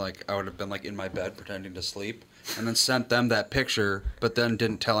picture of me, like I would have been like in my bed pretending to sleep, and then sent them that picture, but then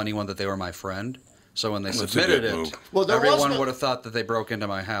didn't tell anyone that they were my friend. So when they That's a submitted good it, move. Well, there was everyone no- would have thought that they broke into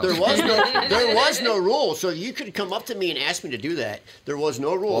my house. There was no rule, so you could come up to me and ask me to do that. There was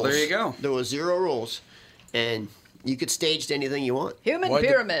no rules. Well, there you go. There was 0 rules, and you could stage to anything you want. Human Why did-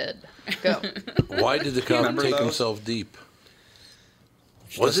 pyramid. Go. Why did the cop Remember take those? himself deep?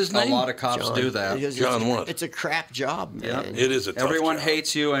 What's his name? A lot of cops John, do that. because John what? It's a crap job, man. It is a tough Everyone job.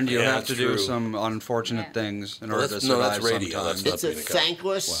 hates you, and you Yeah, have to it's do true. some unfortunate things in order to that's survive radio. sometimes. That's It's a being a cop.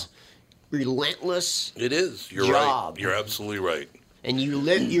 thankless, relentless, It is. You're job. right. You're absolutely right. and you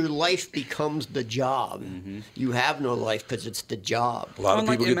live. Your life becomes the job. You have no life because it's the job. A lot of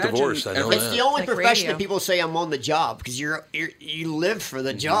Well, people like, get imagine divorced. I know every- It's that. the only Like profession radio. that people say I'm on the job because you live for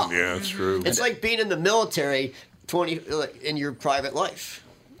the job. Yeah, it's true. It's like being in the military 20 in your private life.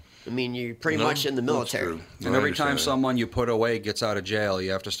 I mean, you're pretty No, much in the that's military. true. And I every time understand that. someone you put away gets out of jail, you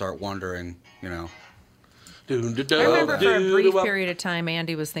have to start wondering, you know. I remember for a brief period of time,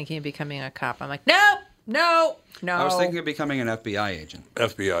 Andy was thinking of becoming a cop. I'm like, no. I was thinking of becoming an FBI agent,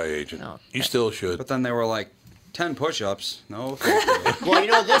 FBI agent. No. You still should. but then they were like, 10 push-ups. No, thank you. Well, you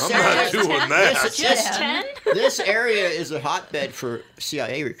know this I'm not area. doing that. Just 10? This area is a hotbed for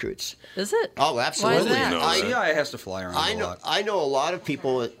CIA recruits. Is it? Oh, absolutely. that? No, CIA has to fly around I a know. lot. I know a lot of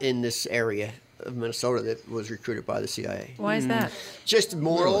people in this area of Minnesota that was recruited by the CIA. Why is that? Just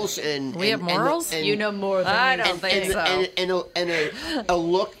morals and We have and- morals? and- You know more than I me. don't think so. and a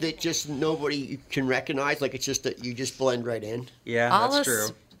look that just nobody can recognize. Like it's just that you just blend right in. Yeah, All that's us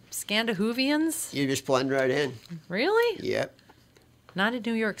true. Scandahoovians? You just blend right in. Really? Yep. Not in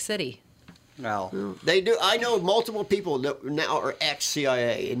New York City. Well, They do. I know multiple people that now are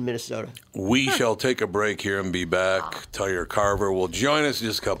ex-CIA in Minnesota. We shall take a break here and be back. Tyre Carver will join us in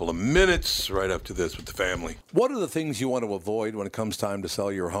just a couple of minutes right after this with the family. What are the things you want to avoid when it comes time to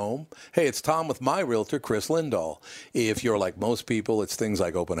sell your home? Hey, it's Tom with my realtor, Chris Lindahl. If you're like most people, it's things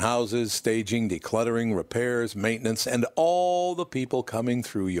like open houses, staging, decluttering, repairs, maintenance, and all the people coming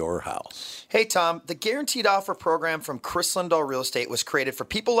through your house. Hey, Tom, the Guaranteed Offer program from Chris Lindahl Real Estate was created for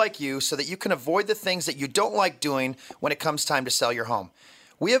people like you so that you can avoid the things that you don't like doing when it comes time to sell your home.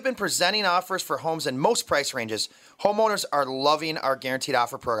 We have been presenting offers for homes in most price ranges. Homeowners are loving our Guaranteed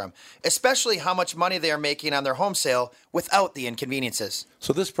Offer program, especially how much money they are making on their home sale without the inconveniences.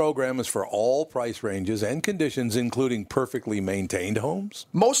 So this program is for all price ranges and conditions, including perfectly maintained homes?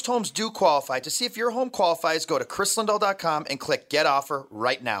 Most homes do qualify. To see if your home qualifies, go to chrislindahl.com and click Get Offer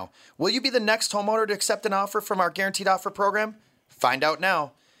right now. Will you be the next homeowner to accept an offer from our Guaranteed Offer program? Find out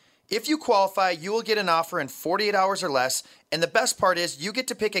now. If you qualify, you will get an offer in 48 hours or less, and the best part is you get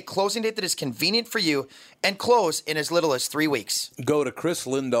to pick a closing date that is convenient for you and close in as little as 3 weeks. Go to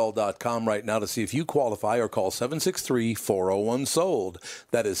chrislindahl.com right now to see if you qualify or call 763-401-SOLD.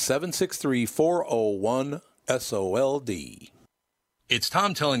 That is 763-401-SOLD. It's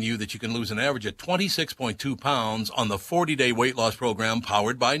Tom telling you that you can lose an average of 26.2 pounds on the 40-day weight loss program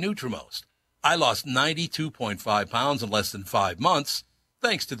powered by Nutrimost. I lost 92.5 pounds in less than 5 months,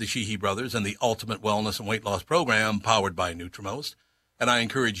 thanks to the Sheehy brothers and the Ultimate Wellness and Weight Loss Program powered by Nutrimost. And I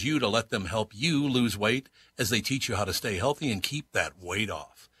encourage you to let them help you lose weight as they teach you how to stay healthy and keep that weight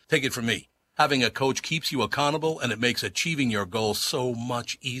off. Take it from me. Having a coach keeps you accountable, and it makes achieving your goals so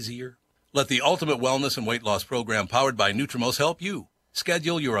much easier. Let the Ultimate Wellness and Weight Loss Program powered by Nutrimost help you.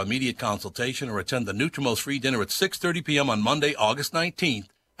 Schedule your immediate consultation or attend the Nutrimost free dinner at 6:30 p.m. on Monday, August 19th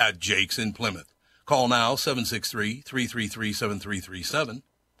at Jake's in Plymouth. Call now, 763-333-7337.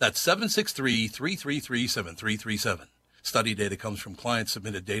 That's 763-333-7337. Study data comes from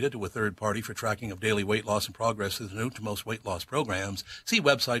client-submitted data to a third party for tracking of daily weight loss and progress through the Nutrimost weight loss programs. See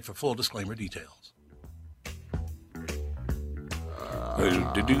website for full disclaimer details.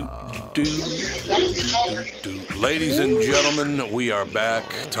 Ladies and gentlemen, we are back.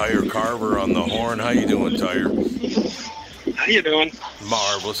 Tyre Carver on the horn. How you doing, Tyre? How you doing?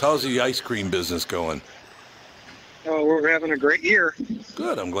 Marvelous. How's the ice cream business going? Oh, we're having a great year.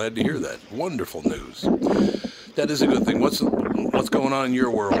 Good. I'm glad to hear that. Wonderful news. That is a good thing. What's going on in your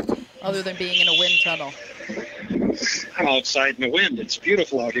world? Other than being in a wind tunnel. I'm outside in the wind. It's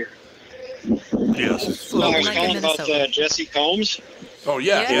beautiful out here. Yes. It's I was calling about Jessie Combs. Oh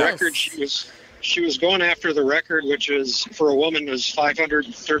yeah. The record she was going after the record, which is for a woman was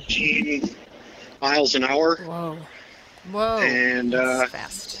 513 miles an hour. Whoa. And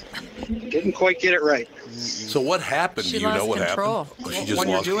fast. Didn't quite get it right. So what happened? She Do you know what control. happened? Or she just When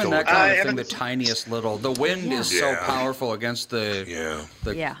you're lost doing control? that kind of thing, the tiniest little, the wind is so Yeah. powerful against the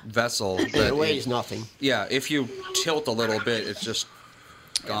vessel that The weight is nothing. Yeah, if you tilt a little bit, it's just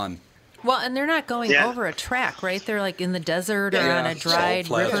gone. Well, and they're not going over a track, right? They're like in the desert or on a dried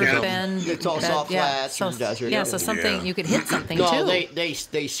river bend. It's all bed. salt flats so, or desert. Yeah, so something you could hit something no, too.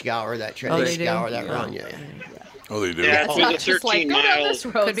 they scour that track. Oh, they they do? scour that Yeah. run, yeah. Oh, they do? Yeah, It's it not was a just like, 13 go down mile. this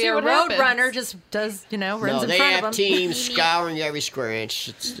road, Could be see a what road happens. runner just runs No, in they front have of them. teams scouring every square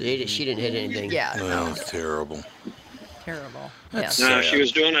inch. She didn't hit anything. Yeah. Oh, it's terrible. Terrible. That's No, sad. she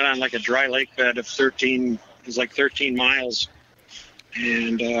was doing it on like a dry lake bed of 13. It was like 13 miles,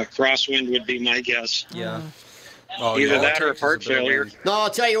 and crosswind would be my guess. Yeah. Oh, Either yeah. that or heart failure. No, I'll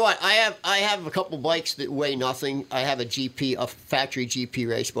tell you what. I have a couple bikes that weigh nothing. I have a factory GP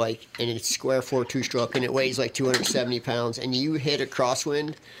race bike, and it's square 4 2-stroke, and it weighs like 270 pounds. And you hit a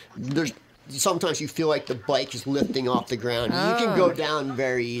crosswind, sometimes you feel like the bike is lifting off the ground. You can go down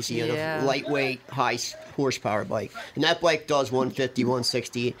very easy on a lightweight, high horsepower bike. And that bike does 150,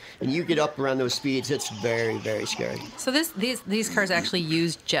 160, and you get up around those speeds, it's very, very scary. So these cars actually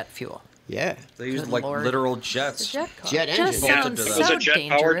use jet fuel. Yeah. They use Good like Lord. literal jets. Jet car. Jet Just engine. sounds It so was a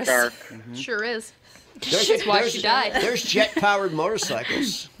jet-powered dangerous. car. Sure is. There's, why she died. There's jet-powered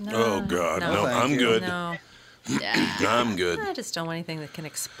motorcycles. Oh, God. No, thank I'm you. good. No, I'm good. I just don't want anything that can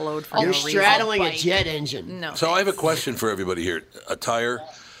explode for You're no reason. straddling a jet engine. No. So I have a question for everybody here. A tire.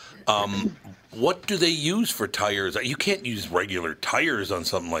 What do they use for tires? You can't use regular tires on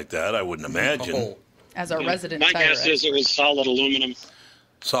something like that, I wouldn't imagine. Oh. As a resident My tire guess is it was solid aluminum.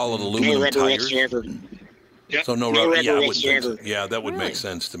 Solid No aluminum rubber tires. whatsoever. Yep. So no no rubber. rubber Yeah, I wouldn't think so. whatsoever. Yeah, that would make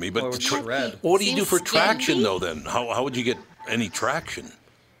sense to me. But Or shred. what do you do Seems for traction, skimpy. though, then? How would you get any traction?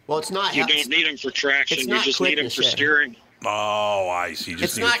 Well, it's not. You don't need them for traction. It's You not just need them quickness, for yeah. steering. Oh, I see. Just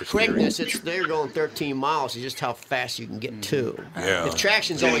It's need it not for steering. quickness. It's they're going 13 miles. It's just how fast you can get to. Yeah. If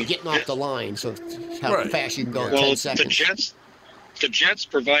traction's only getting off the line, so it's how Right. fast you can go in Well, 10 the seconds. jet's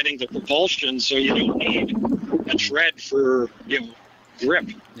providing the propulsion, so you don't need a tread for grip.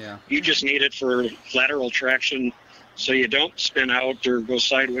 Yeah. You just need it for lateral traction, so you don't spin out or go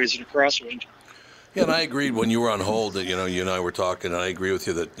sideways in a crosswind. Yeah, and I agreed when you were on hold that, you and I were talking, and I agree with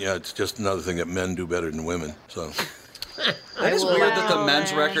you that, it's just another thing that men do better than women. So It is weird that the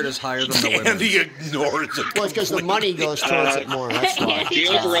men's record is higher than the women's. Andy ignores it. Well, it's because the money goes towards it more. That's why. The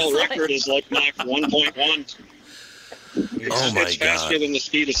overall record is like Mach 1.1. Oh, my It's faster God. than the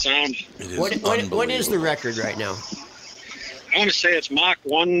speed of sound. It is What is the unbelievable. record right now? I want to say it's Mach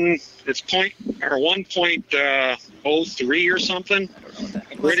 1. It's 1.03 or something.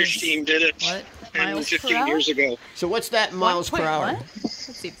 A British team did it What? 10, Miles per 15 hour? years ago. So what's that miles per hour? What? That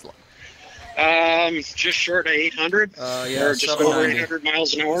seems low. Just short of 800, yeah, or just over 790. 800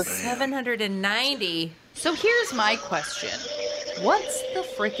 miles an hour. 790. So here's my question. What's the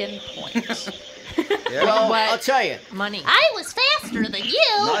freaking point? Yeah. Well, I'll tell you. Money. I was faster than you.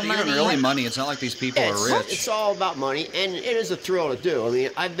 Not even really money. It's not like these people are rich. It's all about money, and it is a thrill to do. I mean,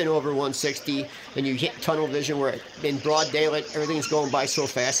 I've been over 160, and you hit tunnel vision where in broad daylight, everything's going by so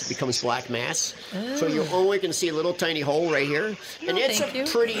fast it becomes black mass. So you only can see a little tiny hole right here, and it's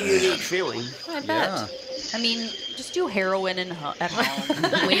a pretty unique feeling. I bet. Yeah. I mean, just do heroin at home.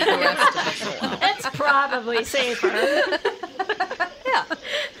 Leave the rest of us alone. That's probably safer. Yeah.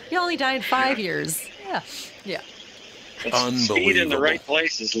 You only died 5 years. Yeah. Yeah. Speed in the right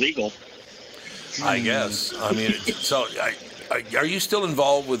place is legal. I guess. I mean, so are you still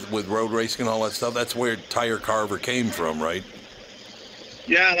involved with road racing and all that stuff? That's where Tire Carver came from, right?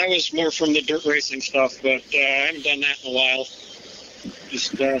 Yeah, that was more from the dirt racing stuff, but I haven't done that in a while.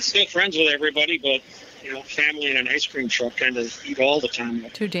 Just still friends with everybody, but family and an ice cream truck kind of eat all the time.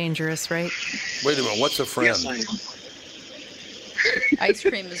 Too dangerous, right? Wait a minute. What's a friend? Yes, I am. Ice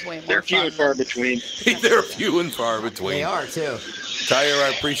cream is way more They're few fun. and far between. They're few and far between. They are, too. Tire,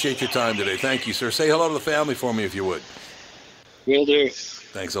 I appreciate your time today. Thank you, sir. Say hello to the family for me if you would. Will do.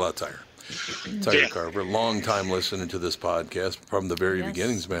 Thanks a lot, Tire. Tire Carver, long-time listener to this podcast from the very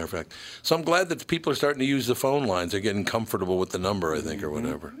beginning, as a matter of fact. So I'm glad that people are starting to use the phone lines. They're getting comfortable with the number, I think, or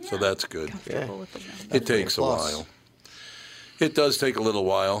whatever. So that's good. It takes a while. It does take a little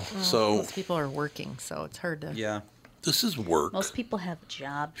while. Well, so most people are working, so it's hard to. Yeah. This is work. Most people have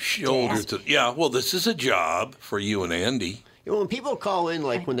jobs. Shoulder to well, this is a job for you and Andy. When people call in,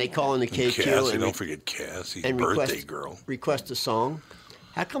 like when they call in the KQ Cassie, and don't forget Cassie's and birthday girl. request a song,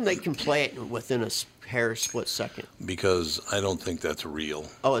 how come they can play it within a hair split second? Because I don't think that's real.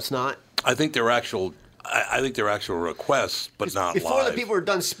 Oh, it's not? I think they're actual. I think they're actual requests, but not Before live. the people are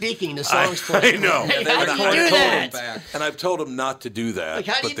done speaking, the song's playing. I know. Yeah, they And record I've it told and them- back. And I've told them not to do that, Like,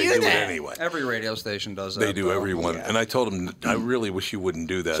 how do but you they do do it that? anyway. Every radio station does that. They do, though. everyone. And I told them, I really wish you wouldn't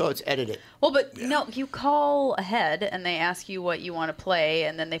do that. So it's edited. Well, but no, you call ahead and they ask you what you want to play,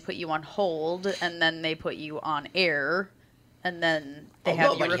 and then they put you on hold, and then they put you on air, and then they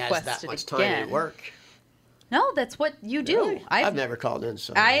have you nobody request has that it much time again. at work. No, that's what you do. Really? I've never called in.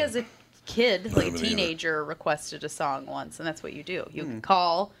 So I, as a kid, like a haven't either. teenager, requested a song once, and that's what you do. You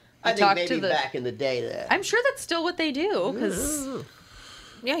call, I you think talk maybe to the. back in the day that. I'm sure that's still what they do, because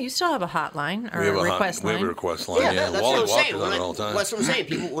Yeah, you still have a hotline or we have a a request we line. have a request line. Yeah, Yeah, that's Wally what I'm saying. Walker's on it all the time. That's what I'm saying.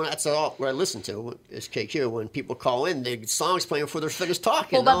 People, that's all what I listen to is KQ. When people call in, the song's playing before they're finished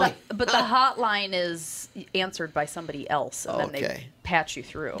talking. well, I'm but the hotline is answered by somebody else, and then they Okay. patch you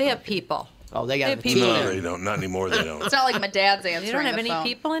through. They have people. Oh, they got They a have team. people No, there. they don't. Not anymore. They don't. It's not like my dad's answering. You don't have the any phone.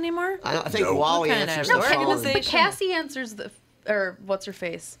 people anymore? I think No. Wally What kind answers of the phone. organization? But Cassie answers the, or what's her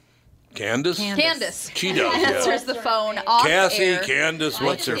face? Candace? Candace. She does, answers yeah. the phone off Cassie, air. Candace,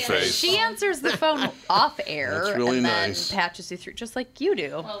 what's her face? She answers the phone off air That's really and then nice. patches you through, just like you do.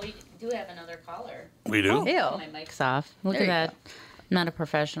 Well, we do have another caller. We do? Ew. Oh, my mic's off. Look There at you that. I'm not a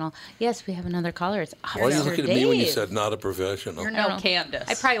professional. Yes, we have another caller. It's Why are you Officer looking at me when you Dave. said not a professional? You're I don't no know. Candace.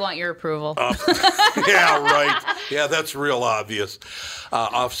 I probably want your approval. Yeah, right. Yeah, that's real obvious.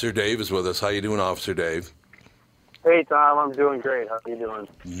 Officer Dave is with us. How you doing, Officer Dave? Hey, Tom, I'm doing great. How you doing?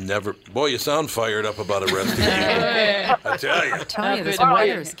 Never. Boy, you sound fired up about arresting you. I tell you. I tell you, this Well,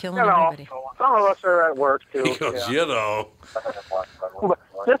 weather is killing you know, everybody. some of us are at work, too. He goes, yeah. you know. But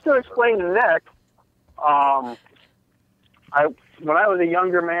just to explain to Nick, when I was a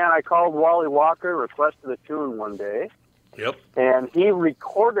younger man, I called Wally Walker, requested a tune one day, Yep. and he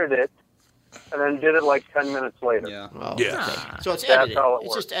recorded it and then did it like 10 minutes later. Yeah. Oh, Yes. okay. So it's That's edited. how it It's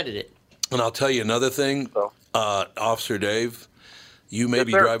works. just edited. And I'll tell you another thing, Officer Dave. You may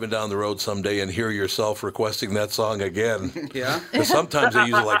be sir. driving down the road someday and hear yourself requesting that song again. Yeah. Because sometimes they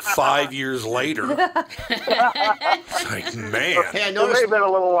use it like 5 years later. It's like, man. Hey, I It may noticed. have been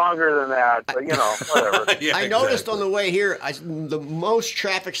a little longer than that, but, you know, whatever. Yeah, I noticed exactly. on the way here, the most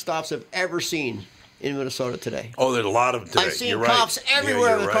traffic stops I've ever seen in Minnesota today. Oh, there's a lot of them today. I've seen You're right. cops everywhere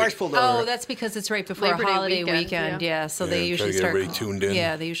Yeah, with you're cars right. pulled over. Oh, that's because it's right before Labor a Day holiday weekend, weekend. yeah. Yeah, so Yeah, they try usually to get start. everybody tuned in.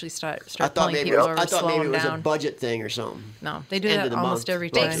 Yeah, they usually start I thought pulling maybe people over, I thought slow maybe it them was a down. budget thing or something. No, they do End of that the almost month. every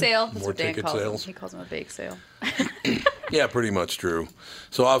Bake time. sale. That's More what Dan ticket calls sales. them. He calls them a bake sale. Yeah, pretty much true.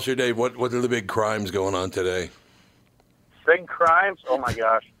 So, Officer Dave, what are the big crimes going on today? Big crimes? Oh, my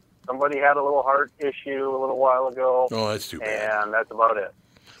gosh. Somebody had a little heart issue a little while ago, Oh, that's too bad. and that's about it.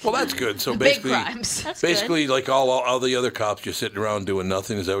 Well, that's good. So Big basically, crimes. That's basically, like all the other cops just sitting around doing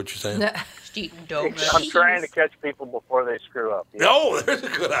nothing. Is that what you're saying? Just eating donuts. I'm trying to catch people before they screw up. No, there's a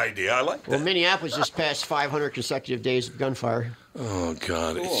good idea. I like that. Well, Minneapolis just passed 500 consecutive days of gunfire. Oh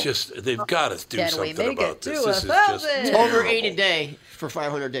God, it's just they've got to do Can we something make about it this. to This is 1,000? just Over 8 a day for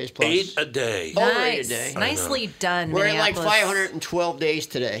 500 days plus. 8 a day. Over 8 a Nice. day. Nicely done, We're at like Minneapolis. 512 days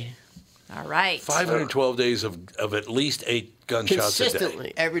today. All right. 512 days of at least 8 gunshots a day.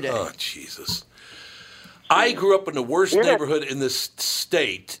 Consistently, every day. Oh Jesus! I grew up in the worst neighborhood in this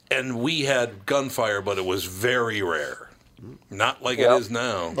state, and we had gunfire, but it was very rare. Not like it is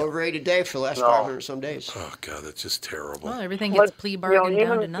now. Over 8 a day for the last 500 some days. Oh God, that's just terrible. Well, everything gets plea bargained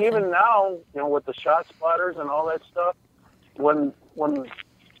down to nothing. Even now, with the shot spotters and all that stuff, when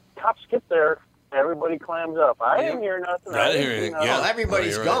cops get there, everybody clams up. I didn't hear nothing. I didn't hear anything. Yeah,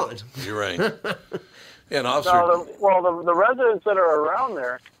 everybody's you're gone. Right. You're right. Yeah, an officer. No, the residents that are around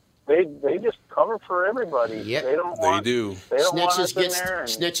there, they just cover for everybody. Yep. They don't do. They don't want us in get there. And,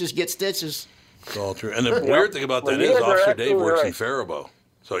 snitches get stitches. It's all true. And the weird thing about that Well, you is guys are Officer Dave absolutely works in right. Faribault.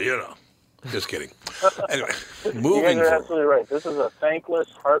 So, just kidding. Anyway, you moving guys are forward. absolutely right. This is a thankless,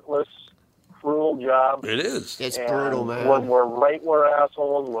 heartless, cruel job. It is. It's And brutal, man. When we're right, we're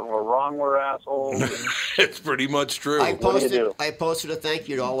assholes. When we're wrong, we're assholes. It's pretty much true. I posted a thank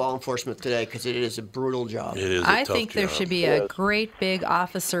you to all law enforcement today because it is a brutal job. It is. I think there should be a great big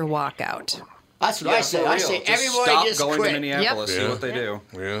officer walkout. That's what I say. I say everybody stop just going quit. to Minneapolis. See what they do.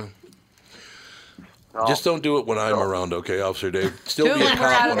 Yeah. Just don't do it when I'm around, okay, Officer Dave? Still Do be a it when we're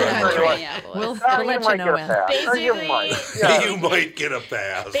cop out of when the I'm country. around. We'll you let you might know get a when. pass. You might. You might get a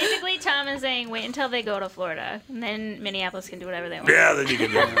pass. Basically, Tom is saying wait until they go to Florida, and then Minneapolis can do whatever they want. Yeah, then you can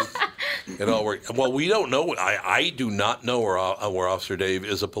do it. It all works. Well, we don't know. I do not know where Officer Dave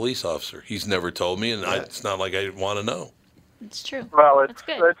is a police officer. He's never told me, and it's not like I want to know. It's true. Well, That's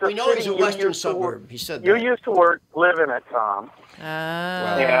good. It's We know he's a city you western used to work- suburb. He said You that. used to live in it, Tom.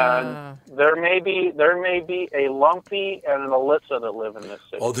 And there may be a Lumpy and an Alyssa that live in this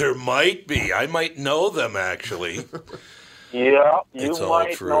city. Oh, there might be. I might know them, actually. Yeah, you It's all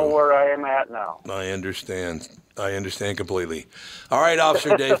might true. know where I am at now. I understand. I understand completely. All right,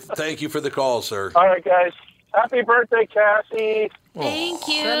 Officer Dave, thank you for the call, sir. All right, guys. Happy birthday, Cassie. Thank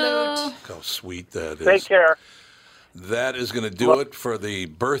you. How sweet that is. Take care. That is going to do it for the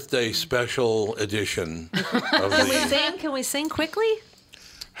birthday special edition of Can we the sing? Can we sing quickly?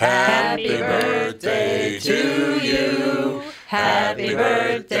 Happy Birthday to you. Happy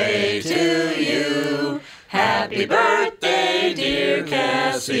birthday to you. Happy birthday, dear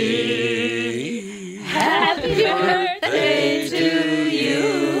Cassie. Happy birthday to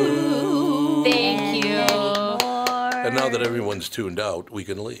you. Thank you. And now that everyone's tuned out, we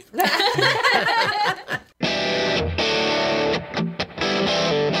can leave.